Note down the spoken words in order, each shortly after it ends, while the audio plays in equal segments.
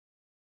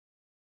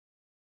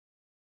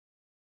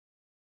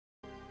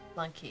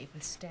Flunky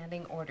with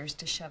standing orders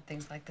to shove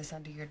things like this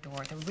under your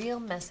door. The real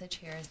message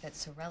here is that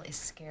Sorel is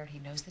scared. He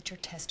knows that your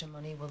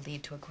testimony will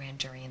lead to a grand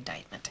jury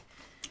indictment.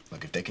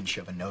 Look, if they can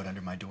shove a note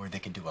under my door, they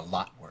can do a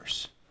lot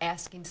worse.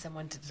 Asking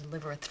someone to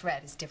deliver a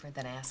threat is different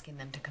than asking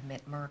them to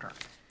commit murder.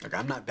 Look,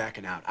 I'm not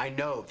backing out. I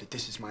know that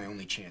this is my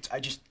only chance.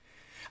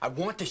 I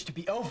want this to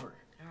be over.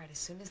 All right, as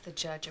soon as the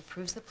judge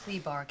approves the plea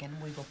bargain,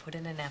 we will put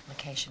in an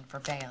application for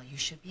bail. You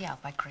should be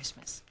out by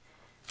Christmas.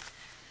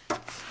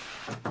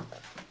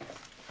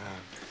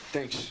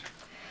 Thanks.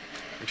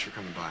 Thanks for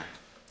coming by.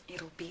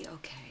 It'll be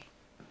okay.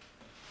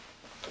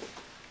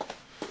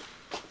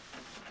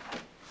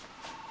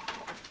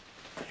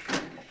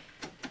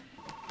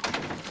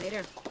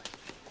 Later.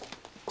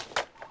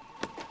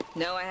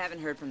 No, I haven't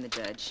heard from the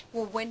judge.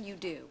 Well, when you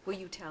do, will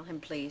you tell him,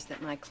 please,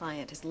 that my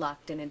client is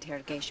locked in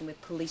interrogation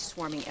with police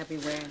swarming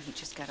everywhere and he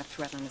just got a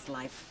threat on his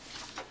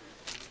life?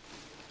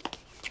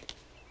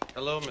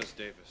 Hello, Miss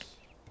Davis.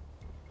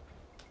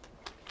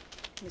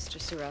 Mr.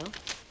 Sorel?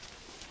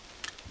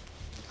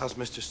 How's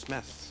Mr.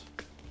 Smith?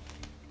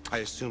 I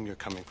assume you're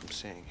coming from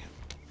seeing him.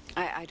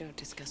 I don't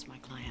discuss my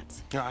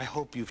clients. Now, I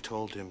hope you've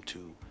told him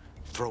to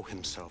throw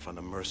himself on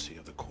the mercy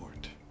of the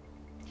court.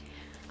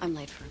 I'm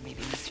late for a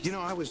meeting, Mr. You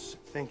know, I was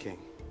thinking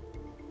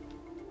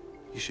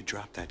you should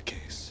drop that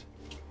case,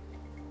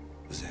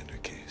 the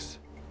Xander case.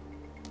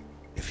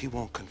 If he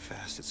won't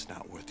confess, it's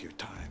not worth your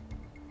time.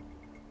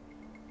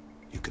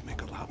 You could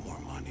make a lot more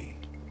money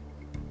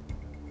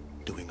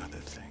doing other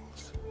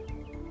things.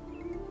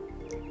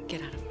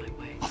 Get out of my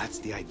way. Well, that's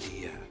the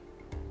idea.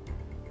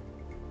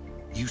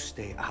 You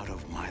stay out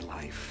of my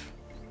life,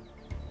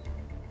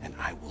 and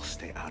I will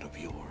stay out of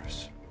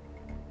yours.